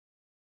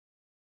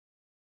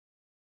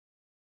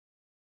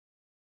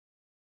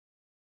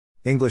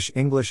English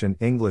and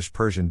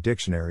English-Persian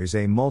Dictionaries,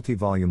 a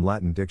multi-volume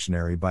Latin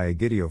dictionary by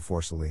Egidio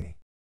Forcellini.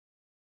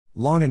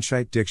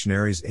 Langenscheidt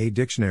Dictionaries. A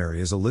dictionary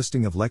is a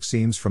listing of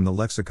lexemes from the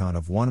lexicon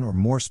of one or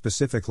more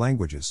specific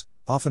languages,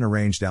 often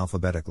arranged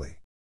alphabetically,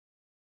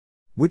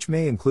 which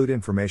may include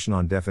information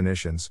on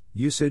definitions,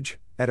 usage,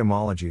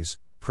 etymologies,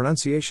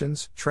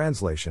 pronunciations,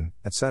 translation,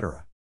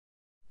 etc.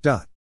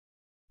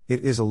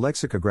 It is a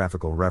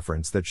lexicographical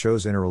reference that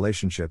shows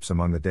interrelationships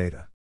among the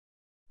data.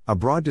 A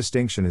broad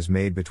distinction is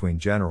made between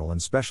general and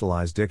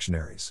specialized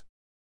dictionaries.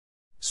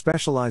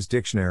 Specialized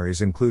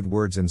dictionaries include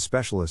words in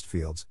specialist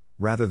fields,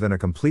 rather than a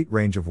complete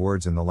range of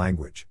words in the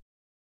language.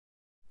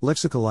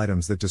 Lexical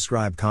items that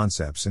describe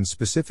concepts in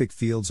specific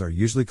fields are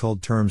usually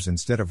called terms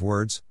instead of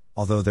words,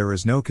 although there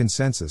is no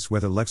consensus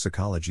whether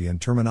lexicology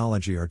and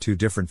terminology are two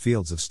different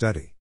fields of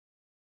study.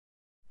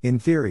 In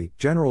theory,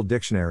 general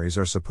dictionaries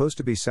are supposed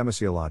to be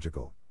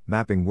semasiological,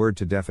 mapping word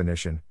to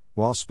definition,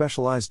 while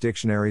specialized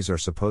dictionaries are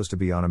supposed to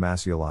be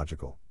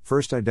onomasiological,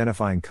 first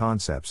identifying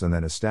concepts and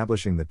then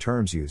establishing the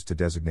terms used to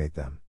designate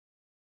them.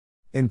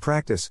 In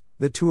practice,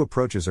 the two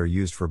approaches are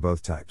used for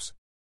both types.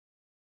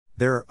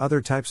 There are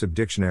other types of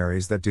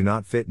dictionaries that do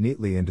not fit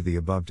neatly into the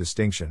above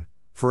distinction,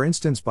 for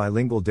instance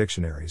bilingual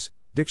dictionaries,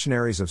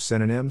 dictionaries of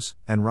synonyms,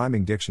 and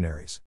rhyming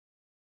dictionaries.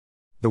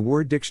 The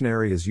word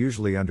dictionary is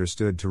usually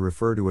understood to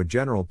refer to a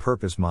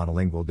general-purpose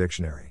monolingual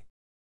dictionary.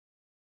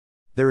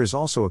 There is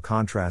also a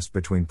contrast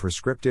between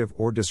prescriptive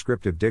or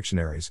descriptive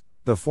dictionaries.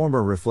 The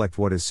former reflect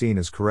what is seen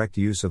as correct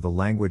use of the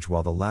language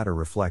while the latter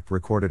reflect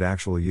recorded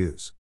actual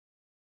use.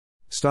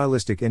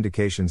 Stylistic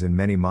indications in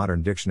many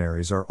modern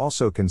dictionaries are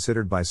also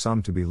considered by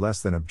some to be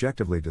less than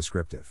objectively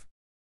descriptive.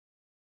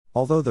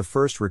 Although the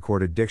first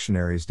recorded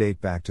dictionaries date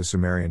back to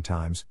Sumerian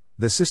times,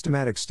 the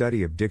systematic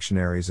study of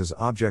dictionaries as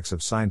objects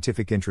of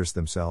scientific interest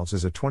themselves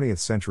is a 20th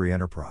century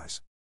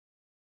enterprise.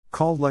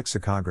 Called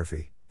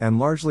lexicography, and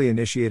largely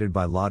initiated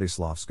by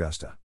Ladislaus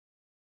Gusta.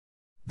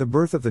 The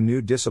birth of the new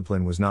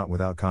discipline was not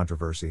without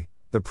controversy,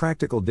 the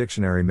practical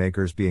dictionary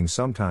makers being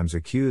sometimes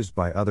accused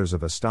by others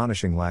of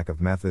astonishing lack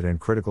of method and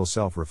critical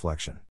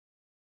self-reflection.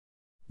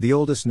 The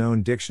oldest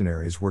known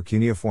dictionaries were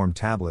cuneiform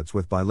tablets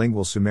with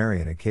bilingual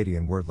Sumerian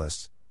Akkadian word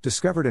lists,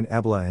 discovered in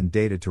Ebla and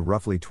dated to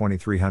roughly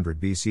 2300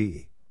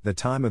 BCE, the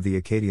time of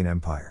the Akkadian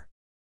Empire.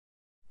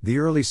 The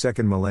early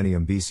 2nd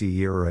millennium BCE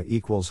era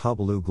equals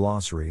Hubbelu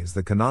glossary is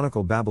the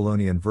canonical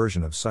Babylonian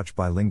version of such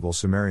bilingual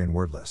Sumerian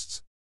word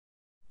lists.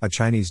 A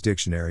Chinese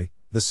dictionary,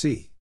 the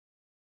c.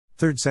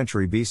 3rd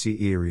century BCE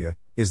era,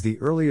 is the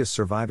earliest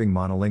surviving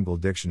monolingual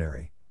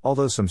dictionary,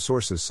 although some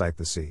sources cite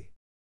the c.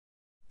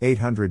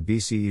 800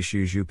 BCE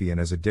Shizhupian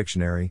as a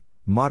dictionary.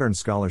 Modern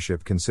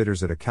scholarship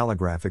considers it a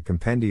calligraphic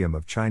compendium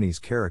of Chinese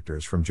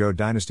characters from Zhou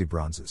dynasty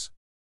bronzes.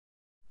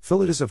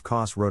 Philetus of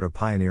Kos wrote a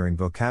pioneering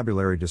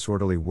vocabulary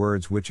disorderly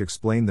words which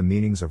explain the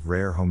meanings of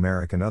rare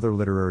Homeric and other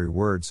literary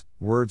words,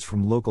 words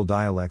from local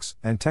dialects,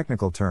 and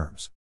technical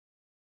terms.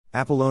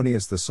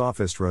 Apollonius the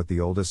Sophist wrote the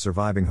oldest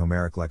surviving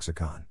Homeric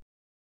lexicon.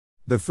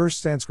 The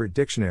first Sanskrit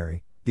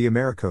dictionary, the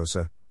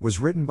Americosa, was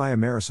written by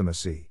Amerisima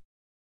c.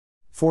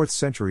 4th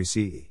century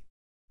CE.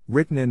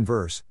 Written in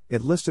verse,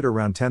 it listed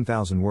around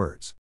 10,000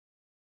 words.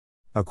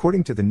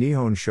 According to the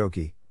Nihon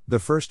Shoki, the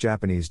first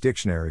Japanese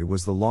dictionary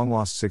was the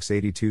long-lost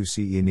 682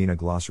 CE Nina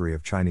Glossary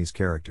of Chinese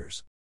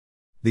Characters.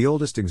 The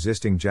oldest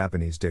existing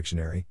Japanese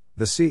dictionary,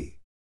 the c.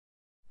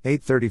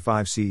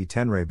 835 CE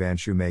Tenrei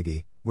Banshu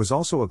Meigi, was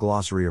also a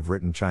glossary of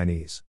written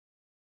Chinese.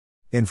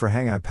 In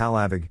Frahangai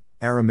Palavig,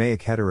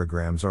 Aramaic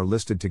heterograms are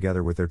listed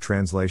together with their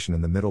translation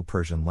in the Middle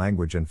Persian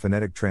language and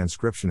phonetic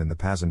transcription in the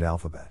Pasand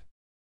alphabet.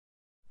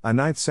 A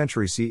 9th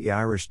century CE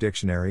Irish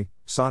dictionary,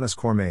 Sonus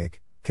Cormaic,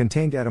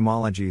 contained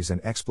etymologies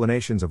and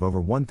explanations of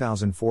over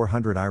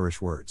 1,400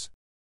 Irish words.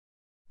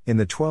 In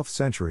the 12th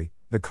century,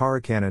 the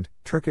Karakanid,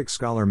 Turkic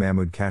scholar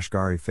Mahmud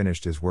Kashgari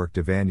finished his work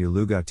Divanyu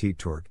Lugatit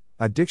Turk,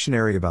 a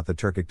dictionary about the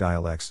Turkic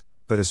dialects,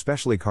 but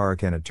especially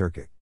Karakanid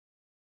Turkic.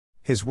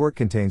 His work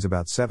contains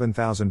about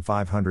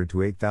 7,500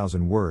 to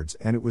 8,000 words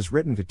and it was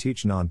written to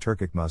teach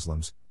non-Turkic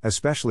Muslims,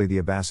 especially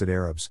the Abbasid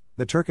Arabs,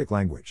 the Turkic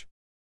language.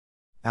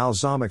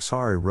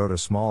 Al-Zamakhshari wrote a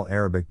small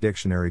Arabic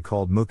dictionary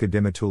called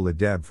Muqaddimatul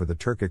Adab for the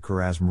Turkic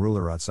Kharazm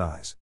ruler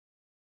Utsiz.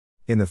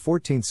 In the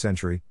 14th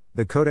century,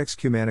 the Codex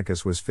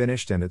Cumanicus was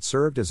finished and it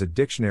served as a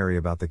dictionary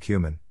about the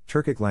Cuman,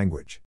 Turkic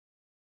language.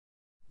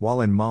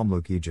 While in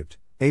Mamluk Egypt,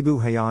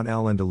 Abu Hayyan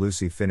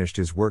al-Andalusi finished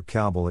his work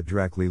Kabil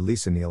at-Drakli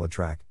Lisan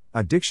Ilatrak,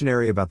 a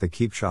dictionary about the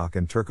Kipchak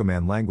and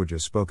Turkoman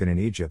languages spoken in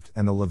Egypt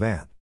and the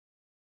Levant.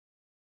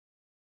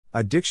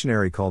 A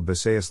dictionary called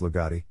Basayas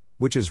Lugati,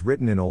 which is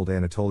written in Old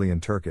Anatolian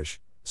Turkish,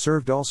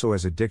 served also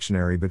as a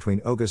dictionary between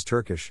Oghuz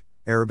Turkish,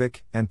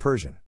 Arabic, and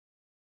Persian.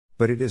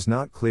 But it is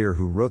not clear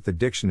who wrote the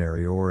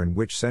dictionary or in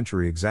which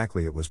century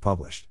exactly it was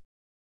published.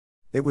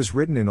 It was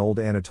written in Old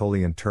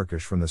Anatolian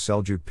Turkish from the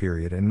Seljuk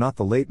period and not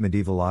the late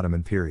medieval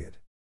Ottoman period.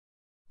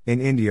 In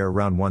India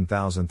around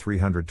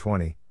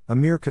 1320,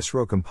 Amir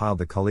Khusro compiled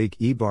the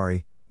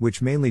Khalik-e-Bari,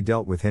 which mainly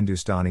dealt with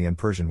Hindustani and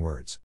Persian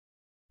words.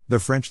 The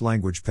French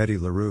language Petit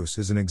Larousse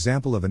is an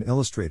example of an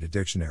illustrated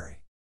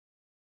dictionary.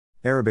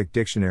 Arabic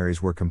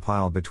dictionaries were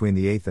compiled between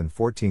the 8th and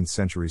 14th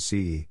century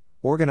CE,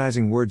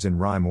 organizing words in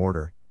rhyme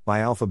order, by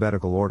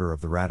alphabetical order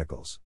of the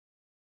radicals,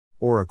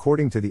 or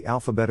according to the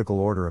alphabetical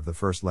order of the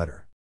first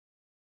letter.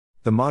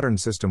 The modern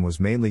system was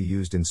mainly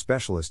used in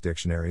specialist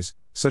dictionaries,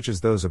 such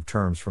as those of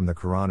terms from the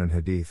Quran and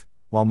Hadith,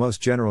 while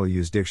most general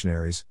use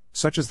dictionaries,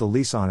 such as the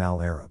Lisan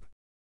al-Arab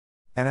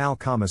and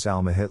al-Qamus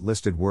al-Mahit,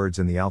 listed words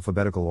in the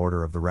alphabetical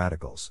order of the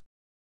radicals.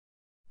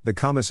 The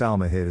Qamus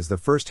al-Mahit is the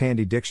first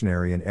handy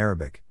dictionary in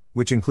Arabic,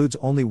 which includes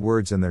only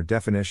words and their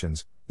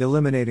definitions,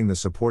 eliminating the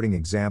supporting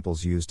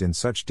examples used in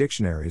such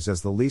dictionaries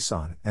as the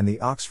Lisan and the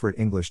Oxford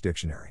English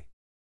Dictionary.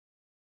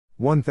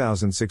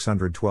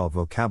 1612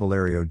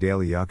 Vocabulario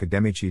degli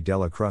Accademici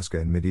della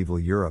Crusca. In medieval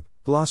Europe,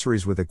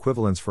 glossaries with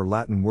equivalents for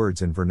Latin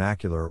words in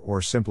vernacular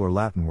or simpler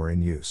Latin were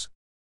in use.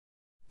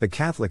 The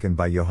Catholicon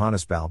by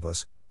Johannes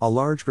Balbus, a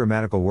large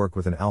grammatical work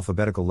with an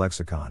alphabetical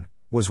lexicon,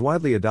 was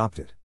widely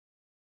adopted.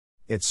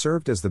 It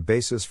served as the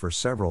basis for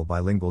several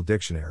bilingual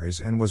dictionaries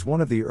and was one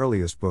of the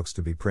earliest books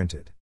to be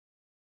printed.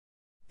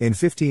 In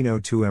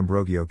 1502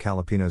 Ambrogio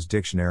Calipino's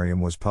Dictionarium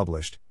was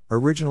published,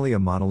 originally a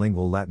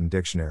monolingual Latin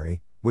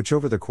dictionary, which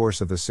over the course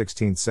of the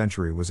 16th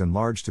century was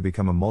enlarged to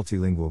become a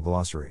multilingual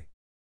glossary.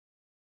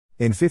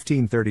 In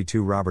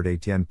 1532 Robert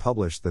Etienne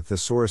published the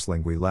Thesaurus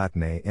Linguae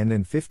Latinae, and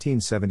in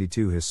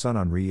 1572 his son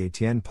Henri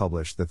Etienne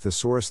published the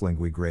Thesaurus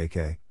Linguae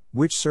Graecae,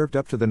 which served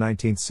up to the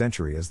 19th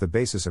century as the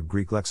basis of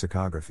Greek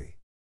lexicography.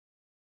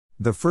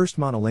 The first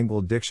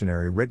monolingual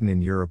dictionary written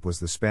in Europe was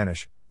the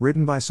Spanish,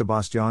 written by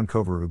Sebastián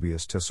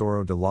Covarrubias,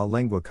 Tesoro de la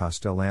Lengua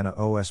Castellana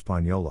o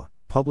Española,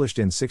 published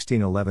in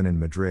 1611 in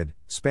Madrid,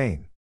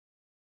 Spain.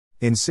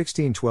 In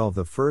 1612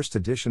 the first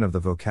edition of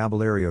the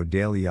Vocabulario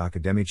degli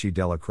Accademici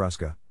della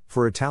Crusca,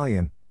 for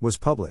Italian, was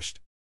published.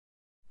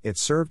 It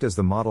served as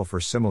the model for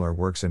similar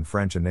works in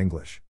French and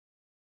English.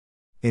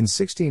 In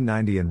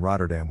 1690 in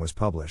Rotterdam was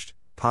published,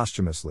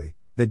 posthumously,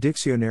 the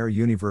Dictionnaire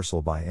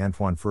Universal by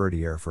Antoine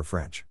Furetière for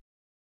French.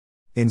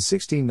 In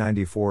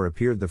 1694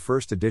 appeared the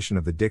first edition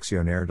of the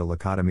Dictionnaire de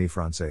l'Académie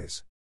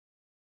Française.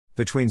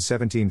 Between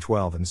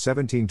 1712 and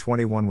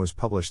 1721 was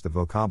published the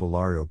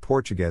Vocabulario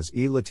Portugués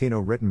e Latino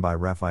written by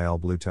Rafael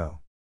Bluto.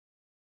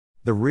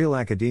 The Real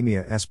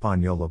Academia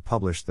Española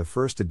published the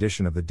first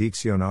edition of the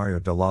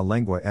Diccionario de la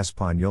Lengua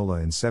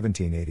Española in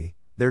 1780,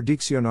 their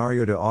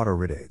Diccionario de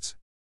Autoridades,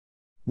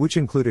 which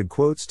included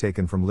quotes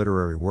taken from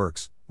literary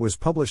works, was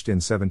published in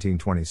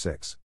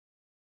 1726.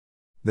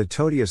 The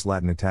Totius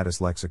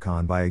Latinitatis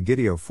Lexicon by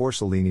Egidio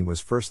Forcellini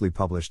was firstly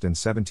published in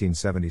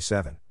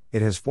 1777.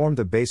 It has formed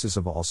the basis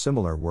of all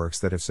similar works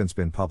that have since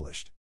been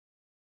published.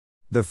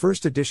 The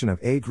first edition of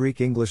A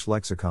Greek-English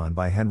Lexicon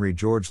by Henry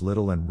George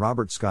Liddell and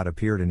Robert Scott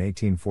appeared in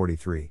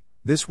 1843.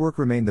 This work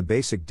remained the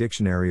basic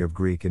dictionary of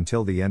Greek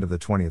until the end of the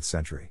 20th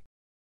century.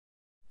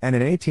 And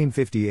in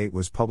 1858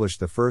 was published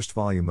the first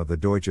volume of the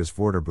Deutsches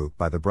Wörterbuch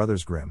by the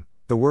Brothers Grimm.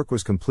 The work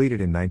was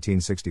completed in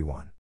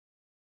 1961.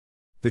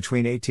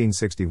 Between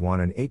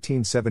 1861 and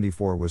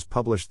 1874 was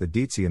published the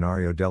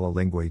Dizionario della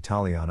Lingua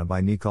Italiana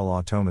by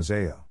Niccolò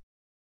Tommaseo.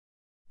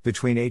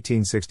 Between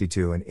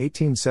 1862 and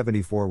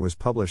 1874 was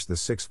published the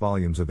 6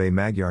 volumes of A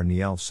Magyar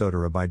Nyelv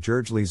Sotera by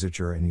György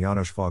Lizacher and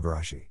János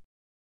Fogarasi.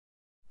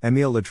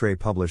 Émile Littré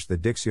published the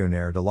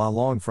Dictionnaire de la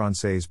langue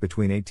française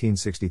between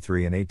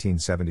 1863 and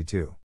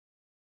 1872.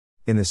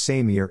 In the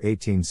same year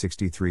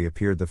 1863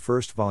 appeared the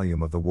first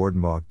volume of the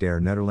Woordenboek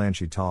der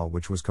Nederlandsche Taal,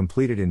 which was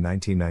completed in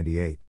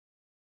 1998.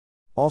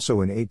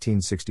 Also in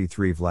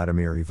 1863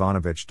 Vladimir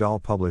Ivanovich Dahl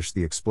published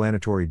the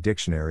Explanatory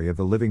Dictionary of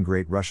the Living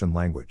Great Russian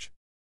Language.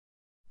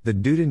 The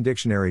Duden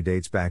Dictionary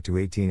dates back to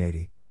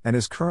 1880, and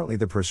is currently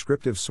the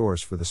prescriptive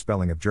source for the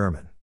spelling of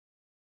German.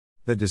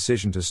 The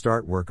decision to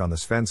start work on the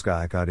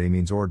Svenska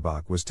Akademiens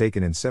Ordbok was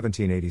taken in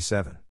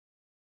 1787.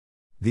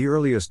 The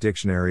earliest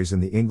dictionaries in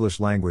the English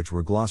language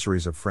were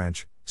glossaries of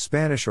French,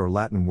 Spanish or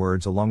Latin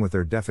words along with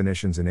their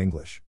definitions in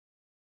English.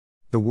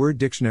 The word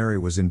dictionary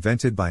was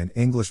invented by an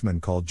Englishman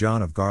called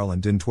John of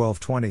Garland in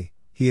 1220.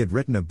 He had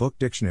written a book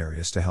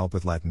Dictionarius to help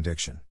with Latin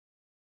diction.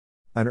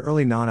 An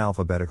early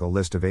non-alphabetical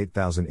list of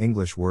 8,000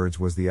 English words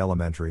was the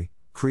Elementary,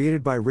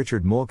 created by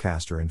Richard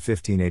Mulcaster in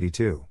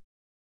 1582.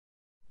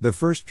 The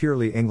first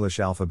purely English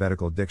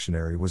alphabetical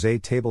dictionary was A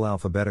Table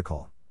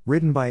Alphabetical,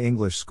 written by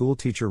English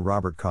schoolteacher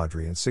Robert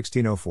Cowdrey in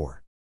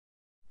 1604.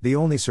 The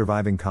only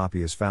surviving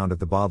copy is found at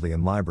the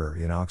Bodleian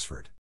Library in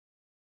Oxford.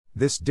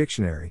 This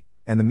dictionary,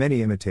 and the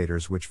many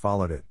imitators which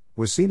followed it,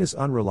 was seen as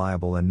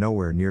unreliable and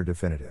nowhere near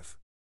definitive.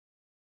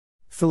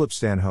 Philip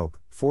Stanhope,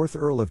 4th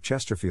Earl of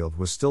Chesterfield,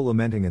 was still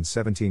lamenting in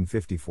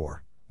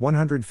 1754,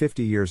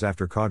 150 years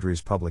after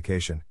Cowdrey's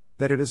publication,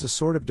 that it is a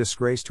sort of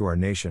disgrace to our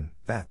nation,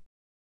 that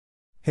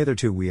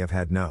hitherto we have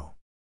had no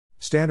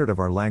standard of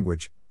our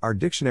language, our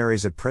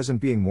dictionaries at present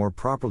being more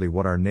properly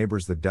what our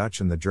neighbors the Dutch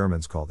and the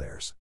Germans call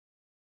theirs.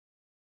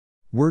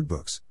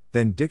 Wordbooks,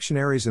 then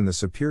dictionaries in the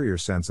superior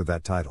sense of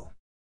that title.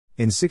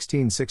 In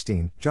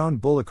 1616, John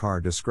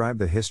Bullockar described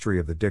the history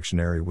of the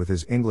dictionary with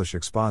his English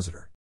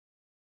expositor.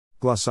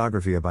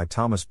 Glossographia by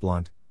Thomas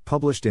Blunt,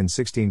 published in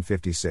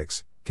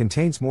 1656,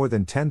 contains more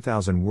than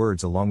 10,000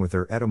 words along with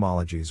their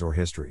etymologies or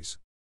histories.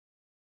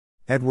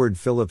 Edward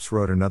Phillips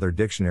wrote another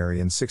dictionary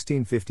in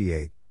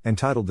 1658,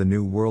 entitled The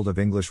New World of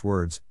English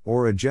Words,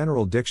 or a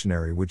general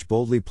dictionary, which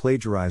boldly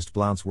plagiarized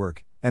Blount's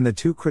work, and the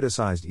two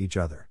criticized each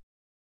other.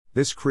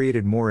 This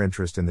created more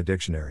interest in the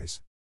dictionaries.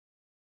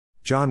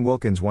 John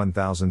Wilkins'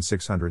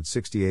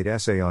 1668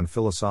 essay on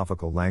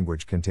philosophical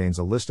language contains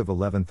a list of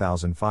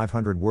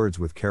 11,500 words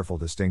with careful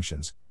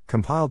distinctions,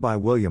 compiled by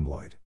William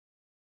Lloyd.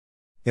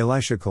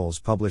 Elisha Coles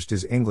published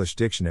his English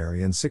dictionary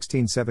in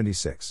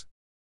 1676.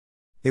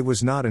 It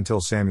was not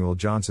until Samuel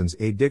Johnson's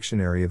A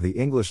Dictionary of the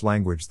English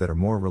Language that a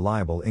more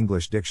reliable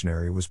English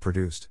dictionary was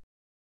produced.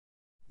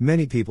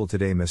 Many people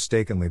today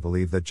mistakenly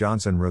believe that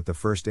Johnson wrote the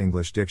first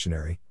English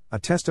dictionary, a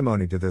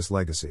testimony to this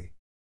legacy.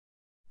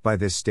 By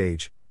this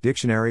stage,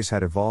 dictionaries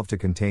had evolved to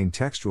contain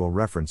textual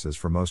references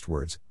for most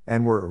words,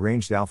 and were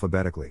arranged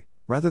alphabetically,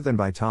 rather than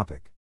by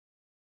topic.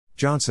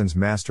 Johnson's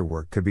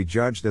masterwork could be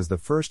judged as the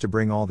first to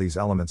bring all these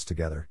elements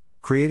together,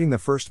 creating the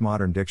first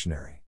modern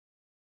dictionary.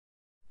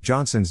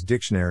 Johnson's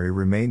dictionary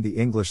remained the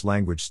English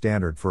language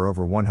standard for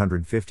over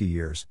 150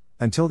 years,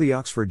 until the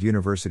Oxford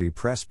University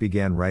Press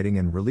began writing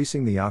and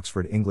releasing the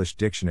Oxford English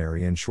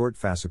Dictionary in short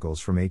fascicles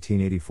from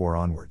 1884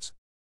 onwards.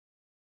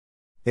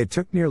 It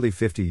took nearly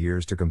 50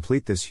 years to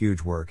complete this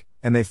huge work,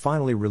 and they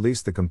finally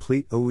released the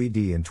complete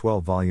OED in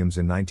 12 volumes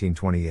in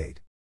 1928.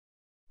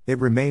 It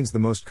remains the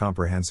most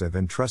comprehensive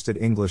and trusted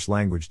English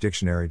language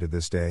dictionary to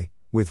this day,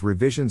 with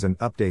revisions and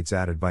updates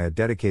added by a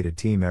dedicated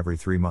team every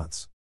 3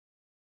 months.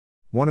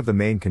 One of the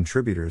main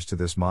contributors to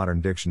this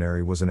modern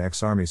dictionary was an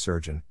ex-army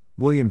surgeon,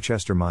 William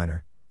Chester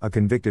Minor, a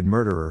convicted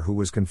murderer who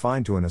was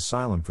confined to an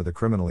asylum for the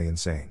criminally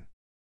insane.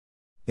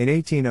 In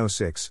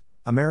 1806,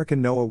 American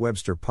Noah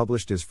Webster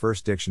published his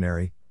first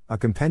dictionary, a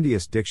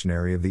compendious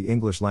dictionary of the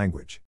English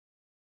language.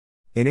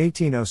 In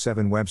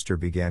 1807, Webster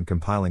began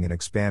compiling an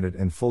expanded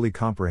and fully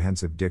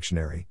comprehensive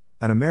dictionary,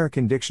 an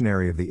American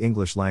Dictionary of the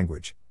English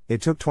Language.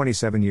 It took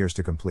 27 years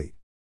to complete.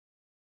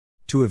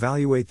 To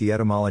evaluate the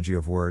etymology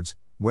of words,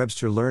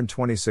 Webster learned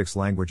 26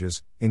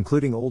 languages,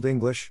 including Old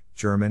English,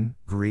 German,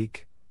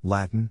 Greek,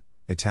 Latin,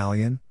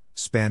 Italian,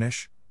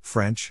 Spanish,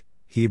 French,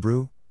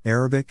 Hebrew,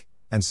 Arabic,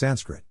 and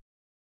Sanskrit.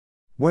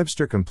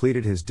 Webster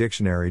completed his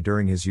dictionary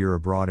during his year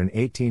abroad in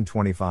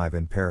 1825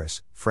 in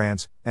Paris,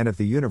 France, and at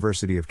the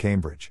University of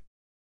Cambridge.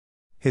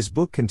 His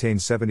book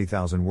contains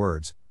 70,000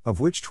 words, of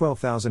which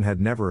 12,000 had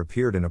never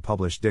appeared in a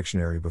published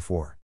dictionary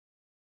before.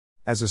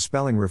 As a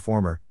spelling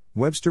reformer,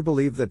 Webster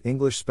believed that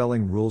English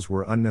spelling rules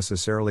were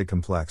unnecessarily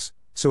complex,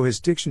 so his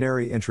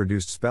dictionary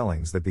introduced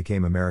spellings that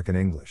became American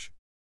English.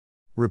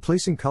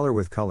 Replacing color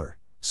with color,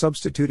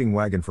 substituting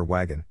wagon for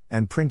wagon,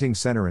 and printing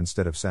center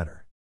instead of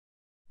center.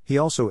 He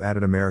also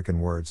added American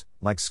words,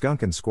 like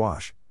skunk and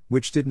squash,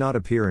 which did not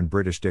appear in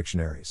British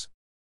dictionaries.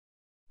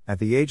 At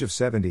the age of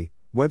 70,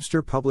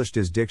 Webster published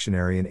his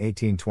dictionary in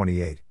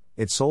 1828.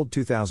 It sold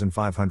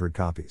 2,500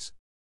 copies.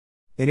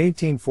 In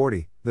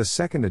 1840, the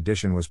second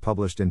edition was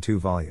published in 2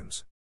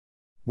 volumes.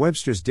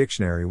 Webster's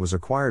dictionary was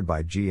acquired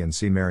by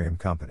G&C Merriam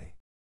Company.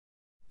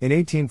 In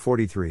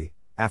 1843,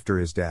 after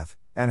his death,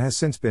 and has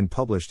since been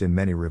published in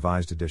many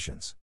revised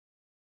editions.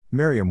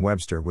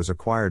 Merriam-Webster was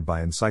acquired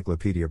by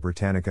Encyclopaedia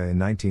Britannica in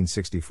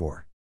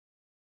 1964.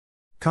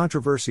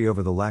 Controversy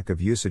over the lack of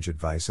usage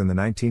advice in the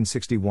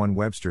 1961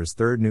 Webster's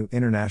Third New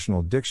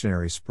International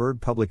Dictionary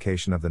spurred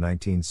publication of the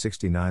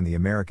 1969 The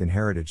American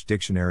Heritage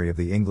Dictionary of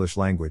the English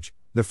Language,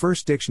 the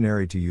first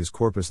dictionary to use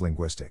corpus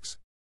linguistics.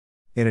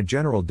 In a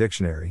general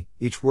dictionary,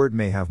 each word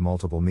may have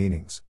multiple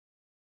meanings.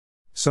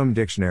 Some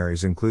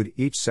dictionaries include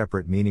each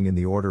separate meaning in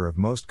the order of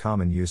most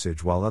common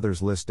usage, while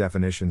others list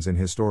definitions in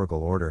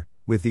historical order,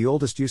 with the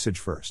oldest usage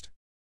first.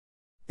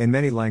 In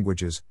many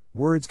languages,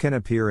 words can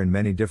appear in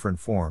many different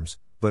forms,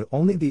 but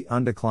only the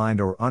undeclined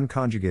or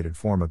unconjugated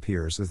form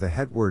appears as the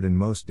head word in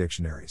most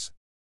dictionaries.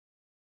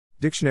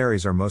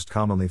 Dictionaries are most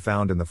commonly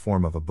found in the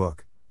form of a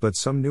book, but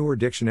some newer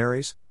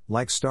dictionaries,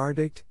 like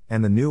StarDict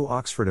and the new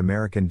Oxford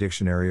American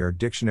Dictionary, are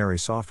dictionary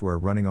software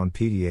running on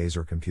PDAs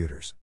or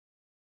computers.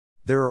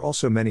 There are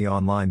also many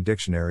online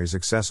dictionaries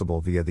accessible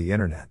via the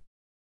Internet.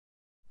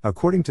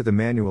 According to the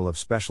Manual of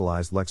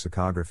Specialized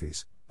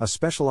Lexicographies, a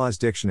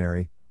specialized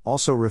dictionary,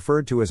 also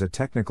referred to as a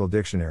technical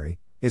dictionary,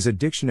 is a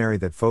dictionary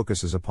that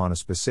focuses upon a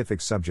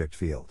specific subject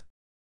field.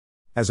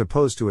 As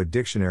opposed to a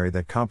dictionary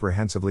that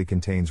comprehensively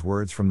contains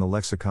words from the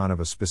lexicon of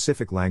a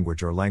specific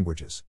language or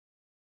languages.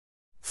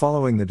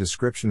 Following the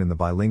description in the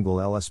bilingual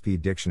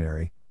LSP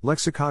dictionary,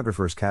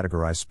 lexicographers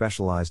categorize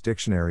specialized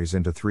dictionaries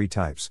into 3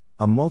 types.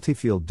 A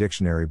multi-field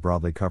dictionary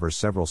broadly covers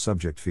several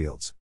subject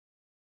fields.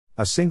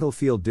 A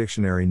single-field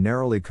dictionary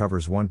narrowly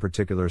covers one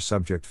particular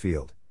subject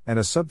field, and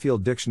a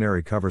subfield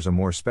dictionary covers a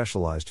more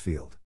specialized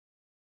field.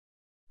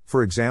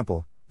 For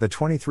example, the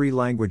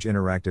 23-language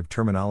interactive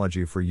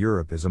terminology for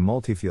Europe is a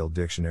multi-field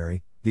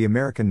dictionary, the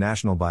American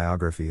National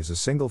Biography is a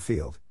single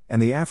field,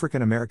 and the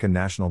African American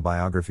National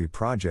Biography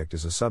Project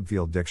is a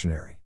subfield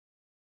dictionary.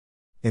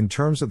 In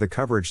terms of the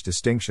coverage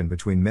distinction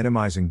between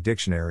minimizing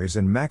dictionaries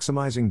and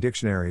maximizing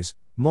dictionaries,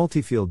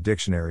 multi-field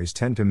dictionaries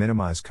tend to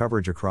minimize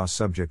coverage across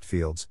subject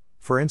fields,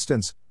 for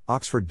instance,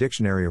 Oxford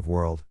Dictionary of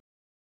World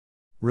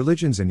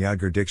Religions and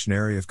Yadgar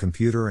Dictionary of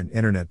Computer and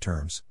Internet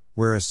Terms,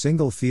 whereas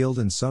single field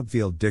and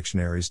subfield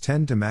dictionaries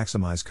tend to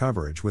maximize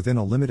coverage within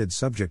a limited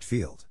subject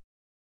field.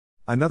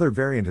 Another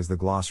variant is the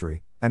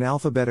glossary, an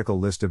alphabetical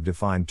list of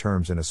defined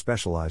terms in a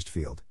specialized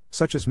field,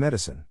 such as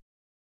medicine.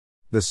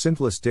 The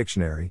simplest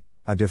dictionary,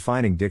 a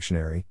defining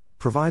dictionary,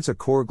 provides a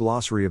core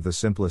glossary of the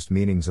simplest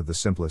meanings of the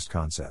simplest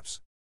concepts.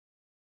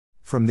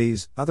 From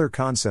these, other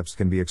concepts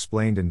can be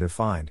explained and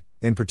defined,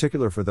 in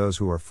particular for those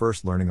who are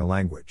first learning a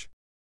language.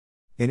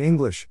 In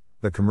English,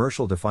 the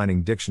commercial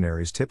defining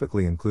dictionaries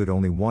typically include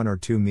only one or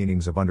two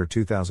meanings of under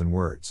 2,000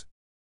 words.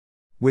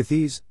 With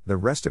these, the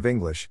rest of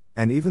English,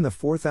 and even the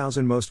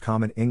 4,000 most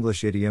common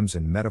English idioms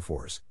and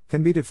metaphors,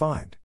 can be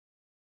defined.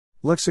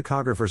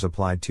 Lexicographers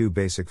apply two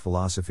basic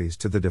philosophies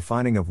to the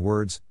defining of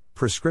words: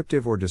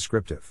 prescriptive or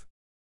descriptive.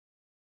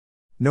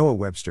 Noah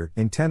Webster,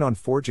 intent on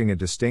forging a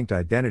distinct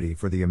identity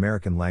for the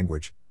American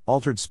language,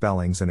 altered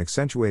spellings and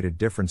accentuated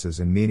differences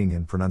in meaning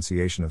and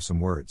pronunciation of some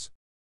words.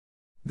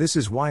 This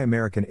is why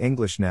American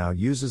English now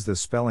uses the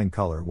spelling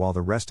color while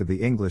the rest of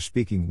the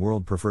English-speaking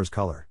world prefers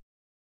color.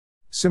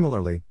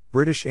 Similarly,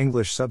 British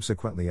English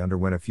subsequently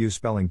underwent a few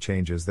spelling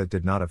changes that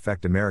did not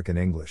affect American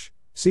English.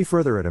 See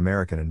further at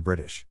American and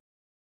British.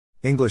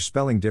 English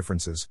spelling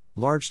differences.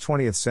 Large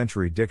 20th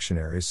century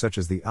dictionaries such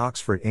as the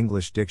Oxford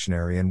English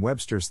Dictionary and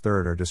Webster's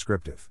Third are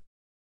descriptive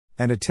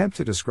and attempt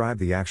to describe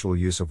the actual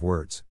use of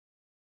words.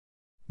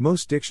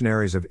 Most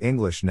dictionaries of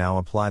English now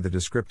apply the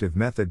descriptive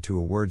method to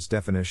a word's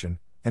definition,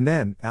 and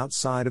then,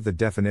 outside of the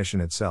definition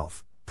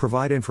itself,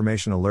 provide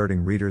information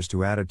alerting readers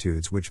to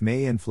attitudes which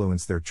may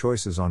influence their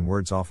choices on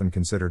words often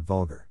considered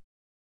vulgar,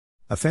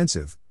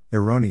 offensive,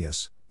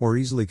 erroneous, or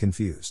easily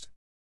confused.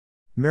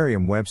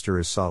 Merriam-Webster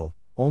is subtle,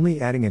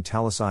 only adding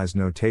italicized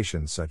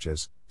notations such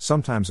as,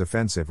 sometimes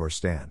offensive or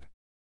stand.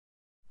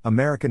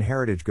 American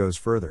Heritage goes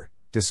further,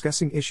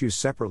 discussing issues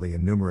separately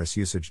in numerous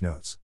usage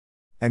notes.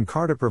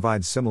 Encarta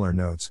provides similar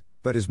notes,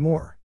 but is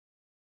more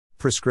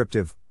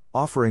prescriptive,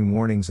 offering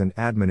warnings and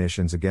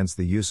admonitions against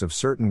the use of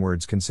certain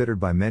words considered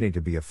by many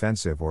to be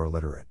offensive or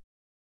illiterate,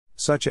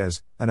 such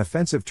as, an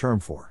offensive term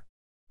for,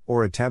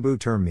 or a taboo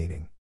term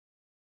meaning.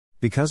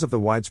 Because of the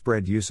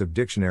widespread use of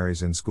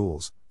dictionaries in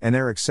schools, and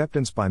their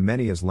acceptance by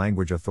many as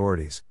language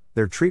authorities,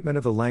 their treatment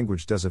of the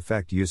language does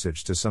affect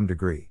usage to some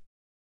degree,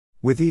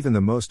 with even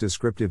the most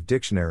descriptive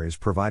dictionaries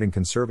providing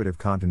conservative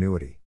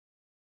continuity.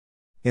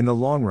 In the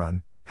long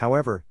run,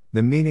 however,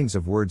 the meanings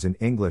of words in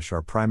English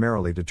are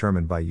primarily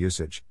determined by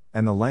usage,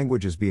 and the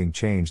language is being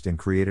changed and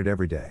created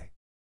every day.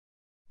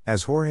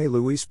 As Jorge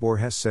Luis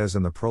Borges says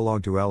in the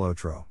prologue to El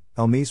Otro,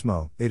 El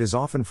Mismo, it is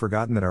often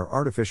forgotten that our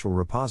artificial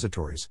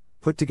repositories,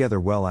 put together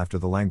well after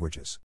the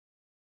languages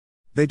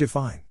they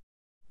define.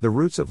 The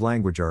roots of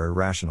language are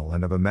irrational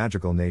and of a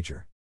magical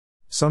nature.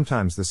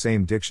 Sometimes the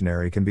same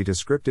dictionary can be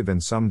descriptive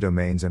in some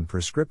domains and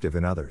prescriptive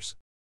in others.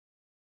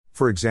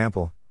 For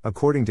example,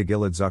 according to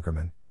Gilad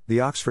Zuckerman,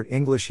 the Oxford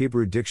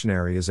English-Hebrew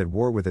Dictionary is at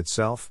war with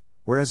itself,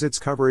 whereas its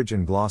coverage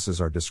and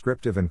glosses are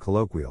descriptive and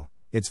colloquial,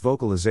 its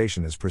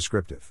vocalization is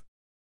prescriptive.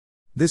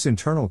 This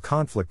internal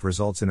conflict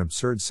results in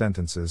absurd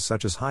sentences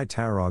such as Hi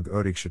Tarog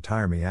Odik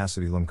Shatirmi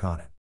Asadi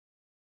Lumkanet.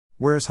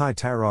 Whereas Hi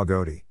Tarog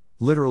Odi,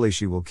 literally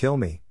she will kill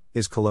me,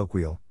 is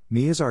colloquial,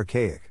 me is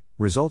archaic,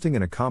 resulting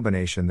in a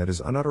combination that is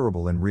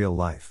unutterable in real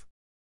life.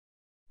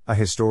 A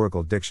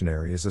historical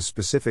dictionary is a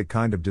specific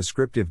kind of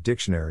descriptive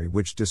dictionary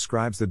which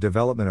describes the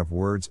development of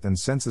words and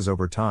senses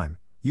over time,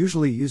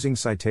 usually using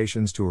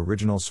citations to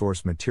original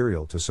source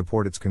material to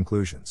support its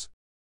conclusions.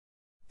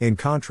 In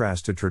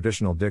contrast to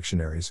traditional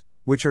dictionaries,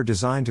 which are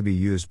designed to be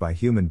used by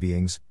human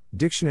beings,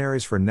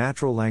 dictionaries for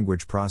natural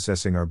language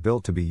processing are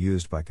built to be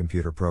used by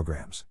computer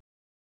programs.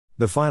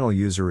 The final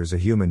user is a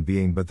human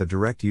being, but the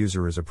direct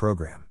user is a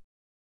program.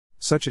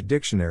 Such a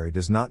dictionary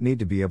does not need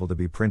to be able to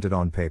be printed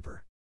on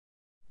paper.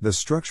 The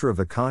structure of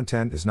the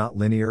content is not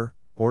linear,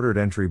 ordered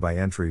entry by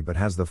entry, but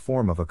has the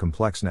form of a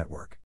complex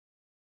network.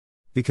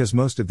 Because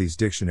most of these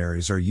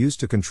dictionaries are used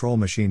to control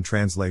machine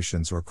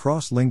translations or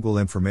cross-lingual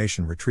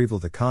information retrieval,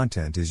 the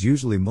content is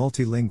usually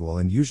multilingual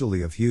and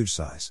usually of huge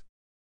size.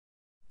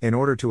 In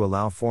order to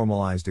allow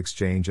formalized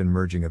exchange and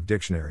merging of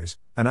dictionaries,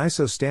 an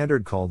ISO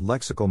standard called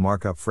Lexical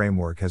Markup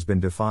Framework has been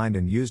defined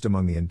and used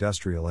among the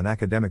industrial and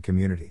academic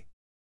community.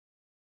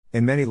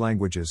 In many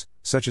languages,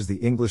 such as the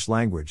English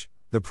language,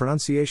 the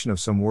pronunciation of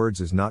some words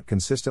is not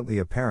consistently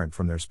apparent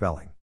from their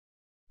spelling.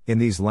 In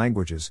these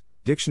languages,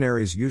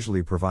 dictionaries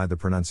usually provide the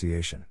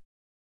pronunciation.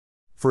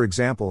 For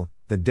example,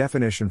 the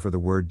definition for the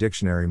word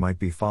dictionary might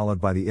be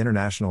followed by the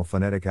International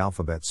Phonetic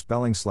Alphabet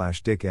spelling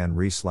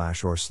 /dic-n-re/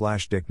 or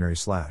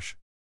 /dictionary/.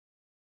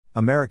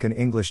 American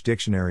English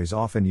dictionaries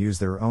often use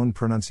their own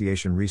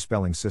pronunciation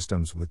respelling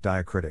systems with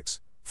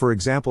diacritics. For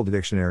example, the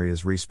dictionary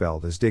is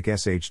respelled as dic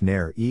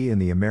sh-ner-e in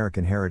the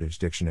American Heritage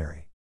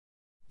Dictionary.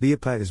 The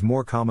IPA is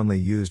more commonly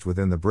used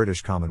within the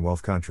British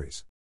Commonwealth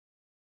countries.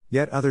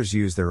 Yet others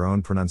use their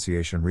own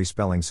pronunciation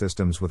respelling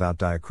systems without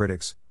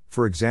diacritics.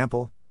 For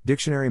example,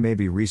 dictionary may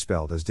be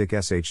respelled as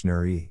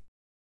dictionary.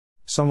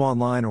 Some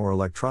online or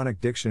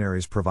electronic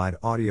dictionaries provide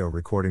audio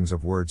recordings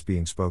of words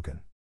being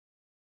spoken.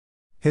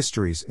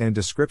 Histories and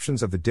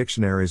descriptions of the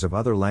dictionaries of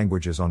other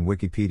languages on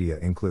Wikipedia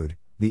include: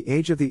 the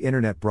age of the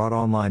internet brought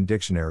online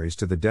dictionaries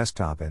to the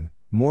desktop and,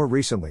 more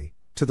recently,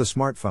 to the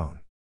smartphone.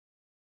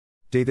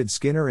 David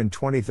Skinner in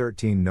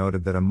 2013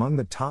 noted that among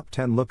the top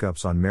 10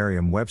 lookups on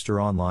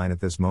Merriam-Webster online at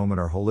this moment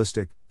are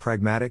holistic,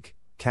 pragmatic,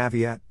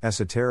 caveat,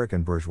 esoteric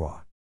and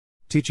bourgeois.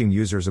 Teaching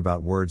users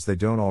about words they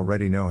don't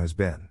already know has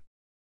been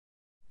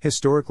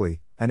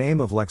historically an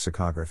aim of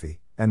lexicography,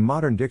 and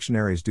modern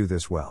dictionaries do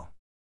this well.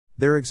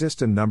 There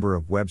exist a number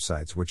of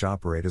websites which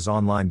operate as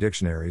online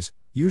dictionaries,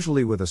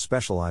 usually with a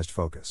specialized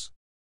focus.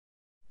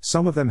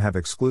 Some of them have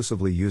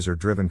exclusively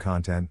user-driven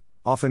content,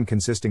 often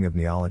consisting of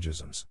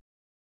neologisms.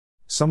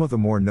 Some of the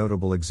more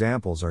notable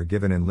examples are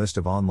given in List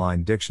of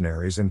online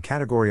dictionaries and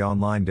Category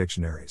online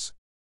dictionaries.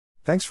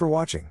 Thanks for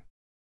watching.